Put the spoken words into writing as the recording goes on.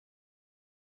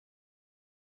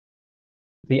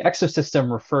the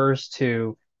exosystem refers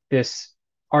to this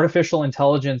artificial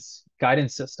intelligence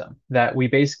guidance system that we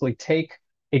basically take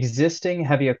existing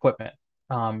heavy equipment.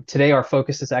 Today, our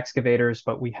focus is excavators,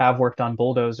 but we have worked on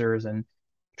bulldozers and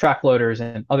track loaders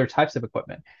and other types of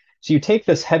equipment. So you take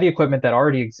this heavy equipment that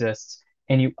already exists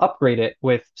and you upgrade it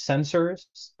with sensors,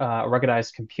 a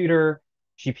ruggedized computer,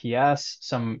 GPS,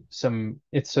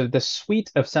 it's so the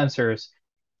suite of sensors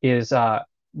is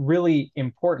really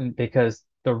important because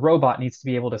the robot needs to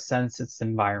be able to sense its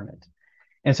environment.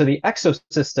 And so the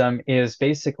exosystem is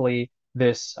basically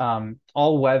this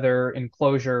all-weather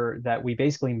enclosure that we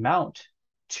basically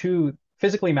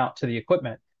physically mount to the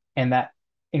equipment. And that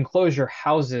enclosure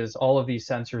houses all of these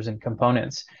sensors and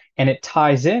components, and it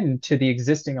ties in to the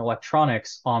existing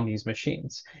electronics on these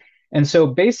machines. And so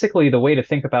basically the way to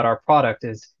think about our product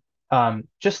is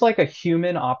just like a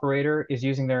human operator is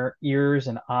using their ears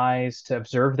and eyes to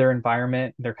observe their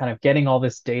environment, they're kind of getting all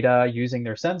this data using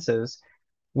their senses.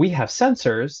 We have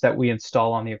sensors that we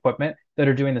install on the equipment that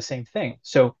are doing the same thing.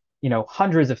 So,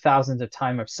 hundreds of thousands of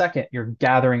times a second, you're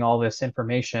gathering all this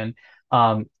information.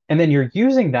 And then you're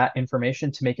using that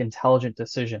information to make intelligent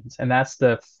decisions. And that's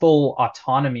the full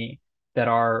autonomy that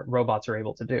our robots are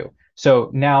able to do.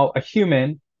 So now a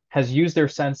human has used their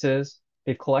senses,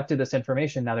 they've collected this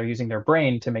information, now they're using their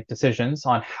brain to make decisions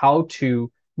on how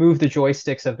to move the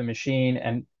joysticks of the machine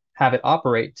and have it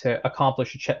operate to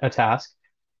accomplish a task.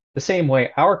 The same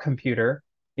way our computer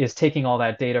is taking all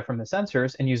that data from the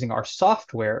sensors and using our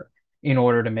software in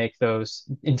order to make those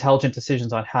intelligent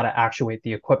decisions on how to actuate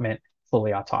the equipment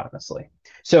fully autonomously.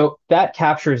 So that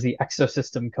captures the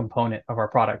exosystem component of our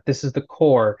product. This is the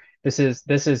core. This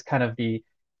is kind of the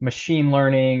machine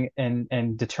learning and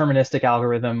deterministic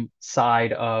algorithm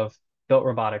side of Built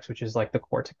Robotics, which is like the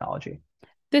core technology.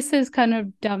 This is kind of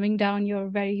dumbing down your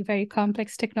very, very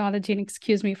complex technology. And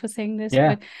excuse me for saying this,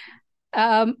 Yeah. but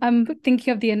I'm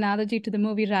thinking of the analogy to the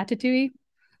movie Ratatouille.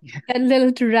 That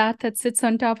little rat that sits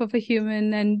on top of a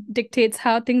human and dictates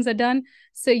how things are done.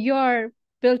 So your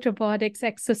Built Robotics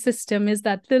Exosystem is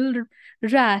that little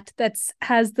rat that's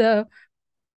has the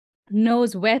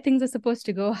knows where things are supposed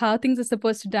to go, how things are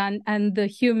supposed to be done, and the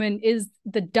human is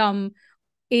the dumb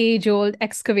age-old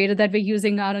excavator that we're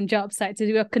using out on job sites. So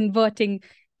we are converting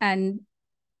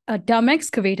a dumb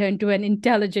excavator into an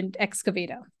intelligent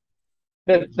excavator.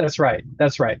 That's right.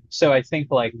 That's right. So I think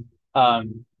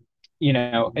um,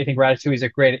 I think Ratatouille is a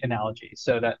great analogy.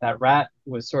 So that rat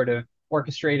was sort of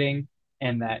orchestrating,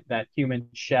 and that human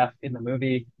chef in the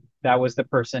movie, that was the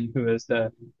person who is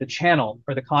the channel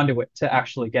or the conduit to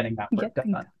actually getting that work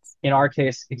Getting done. that. In our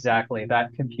case, exactly,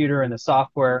 that computer and the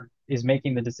software is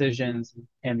making the decisions,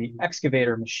 and the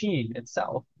excavator machine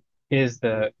itself is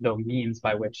the means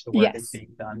by which the work is Yes.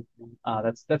 being done.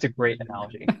 That's a great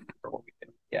analogy.